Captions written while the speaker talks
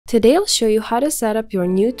Today I'll show you how to set up your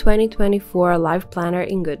new 2024 Life Planner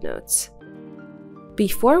in GoodNotes.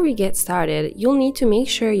 Before we get started, you'll need to make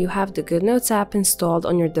sure you have the GoodNotes app installed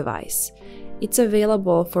on your device. It's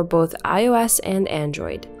available for both iOS and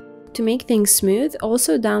Android. To make things smooth,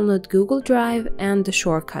 also download Google Drive and the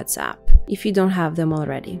Shortcuts app, if you don't have them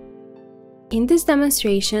already. In this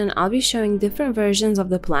demonstration, I'll be showing different versions of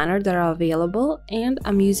the planner that are available, and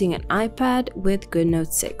I'm using an iPad with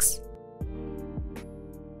GoodNotes 6.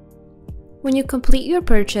 When you complete your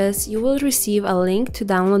purchase, you will receive a link to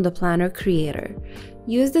download the Planner Creator.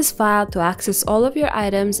 Use this file to access all of your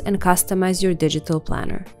items and customize your digital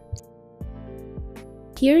planner.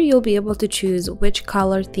 Here you'll be able to choose which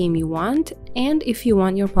color theme you want and if you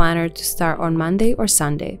want your planner to start on Monday or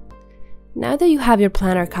Sunday. Now that you have your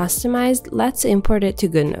planner customized, let's import it to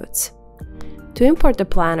GoodNotes. To import the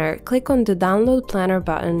planner, click on the Download Planner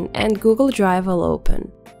button and Google Drive will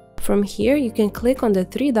open. From here, you can click on the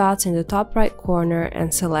three dots in the top right corner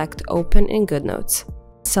and select Open in GoodNotes.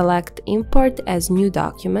 Select Import as New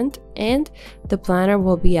Document, and the planner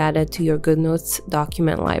will be added to your GoodNotes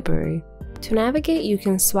document library. To navigate, you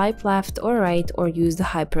can swipe left or right or use the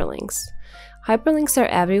hyperlinks. Hyperlinks are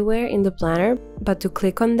everywhere in the planner, but to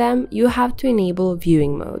click on them, you have to enable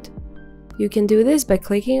viewing mode. You can do this by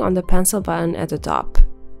clicking on the pencil button at the top.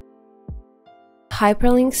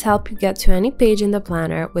 Hyperlinks help you get to any page in the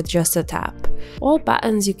planner with just a tap. All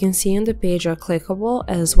buttons you can see on the page are clickable,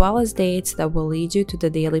 as well as dates that will lead you to the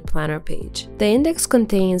daily planner page. The index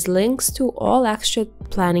contains links to all extra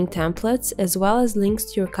planning templates, as well as links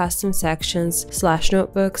to your custom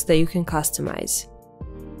sections/notebooks that you can customize.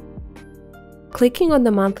 Clicking on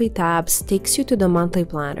the monthly tabs takes you to the monthly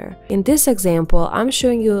planner. In this example, I'm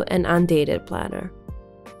showing you an undated planner.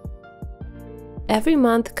 Every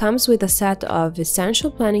month comes with a set of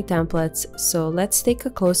essential planning templates, so let's take a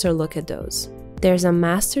closer look at those. There's a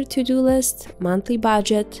master to-do list, monthly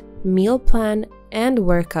budget, meal plan, and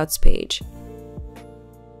workouts page.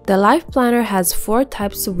 The Life Planner has 4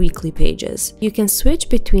 types of weekly pages. You can switch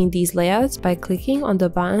between these layouts by clicking on the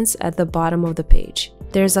buttons at the bottom of the page.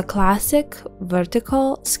 There's a classic,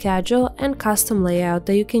 vertical, schedule, and custom layout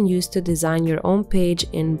that you can use to design your own page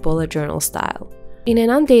in bullet journal style. In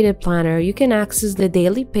an undated planner, you can access the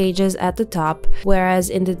daily pages at the top,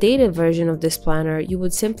 whereas in the dated version of this planner, you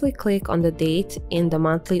would simply click on the date in the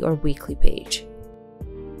monthly or weekly page.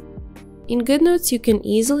 In GoodNotes, you can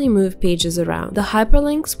easily move pages around. The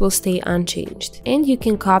hyperlinks will stay unchanged, and you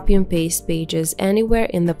can copy and paste pages anywhere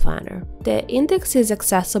in the planner. The index is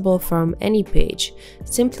accessible from any page.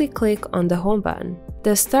 Simply click on the Home button.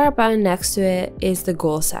 The Start button next to it is the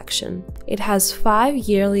Goal section. It has 5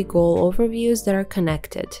 yearly goal overviews that are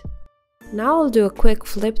connected. Now I'll do a quick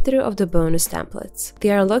flip through of the bonus templates.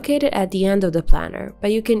 They are located at the end of the planner,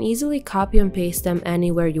 but you can easily copy and paste them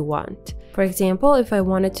anywhere you want. For example, if I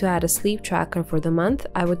wanted to add a sleep tracker for the month,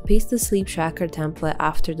 I would paste the sleep tracker template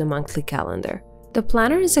after the monthly calendar. The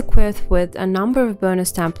planner is equipped with a number of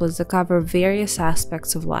bonus templates that cover various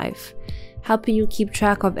aspects of life, helping you keep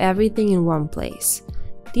track of everything in one place.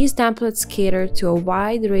 These templates cater to a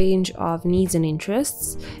wide range of needs and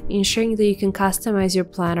interests, ensuring that you can customize your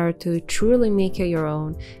planner to truly make it your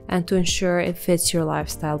own and to ensure it fits your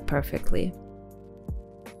lifestyle perfectly.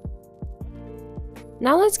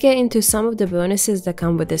 Now let's get into some of the bonuses that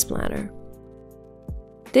come with this planner.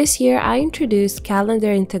 This year, I introduced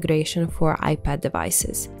calendar integration for iPad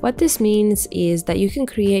devices. What this means is that you can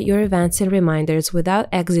create your events and reminders without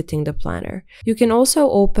exiting the planner. You can also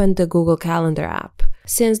open the Google Calendar app.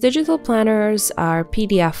 Since digital planners are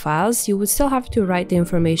PDF files, you would still have to write the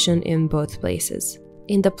information in both places.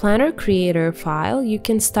 In the Planner Creator file, you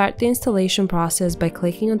can start the installation process by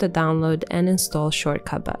clicking on the Download and Install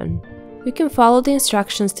Shortcut button. You can follow the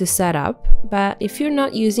instructions to set up, but if you're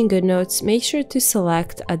not using GoodNotes, make sure to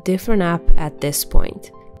select a different app at this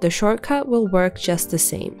point. The shortcut will work just the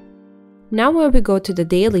same. Now when we go to the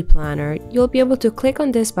Daily Planner, you'll be able to click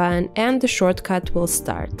on this button and the shortcut will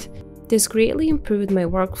start. This greatly improved my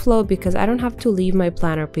workflow because I don't have to leave my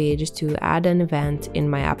planner page to add an event in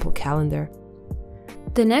my Apple Calendar.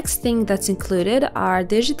 The next thing that's included are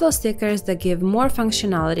digital stickers that give more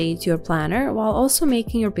functionality to your planner while also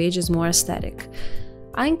making your pages more aesthetic.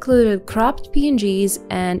 I included cropped PNGs,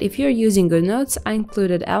 and if you're using GoodNotes, I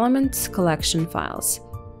included Elements collection files.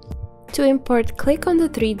 To import, click on the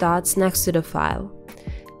 3 dots next to the file.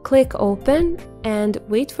 Click Open and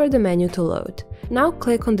wait for the menu to load. Now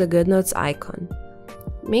click on the GoodNotes icon.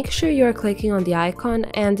 Make sure you are clicking on the icon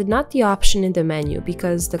and not the option in the menu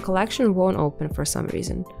because the collection won't open for some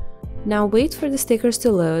reason. Now wait for the stickers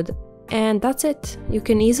to load, and that's it. You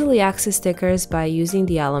can easily access stickers by using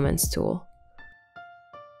the Elements tool.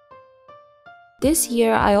 This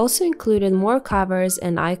year, I also included more covers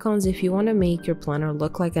and icons if you want to make your planner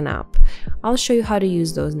look like an app. I'll show you how to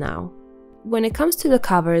use those now. When it comes to the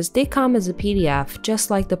covers, they come as a PDF, just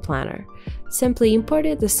like the planner. Simply import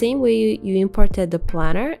it the same way you imported the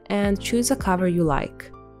planner and choose a cover you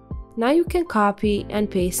like. Now you can copy and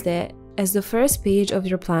paste it as the first page of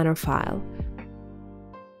your planner file.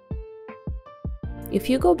 If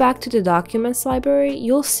you go back to the Documents library,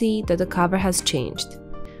 you'll see that the cover has changed.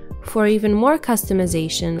 For even more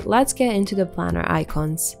customization, let's get into the planner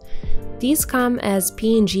icons. These come as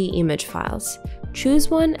PNG image files. Choose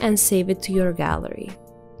one and save it to your gallery.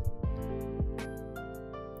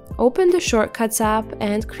 Open the Shortcuts app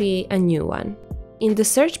and create a new one. In the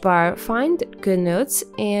search bar, find GoodNotes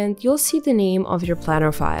and you'll see the name of your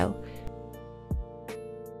planner file.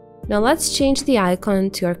 Now let's change the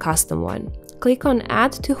icon to your custom one. Click on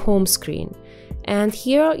Add to Home Screen, and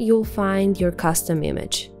here you'll find your custom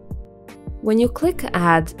image. When you click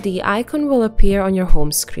Add, the icon will appear on your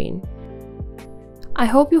home screen. I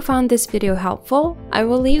hope you found this video helpful. I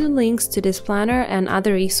will leave the links to this planner and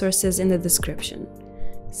other resources in the description.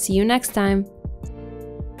 See you next time!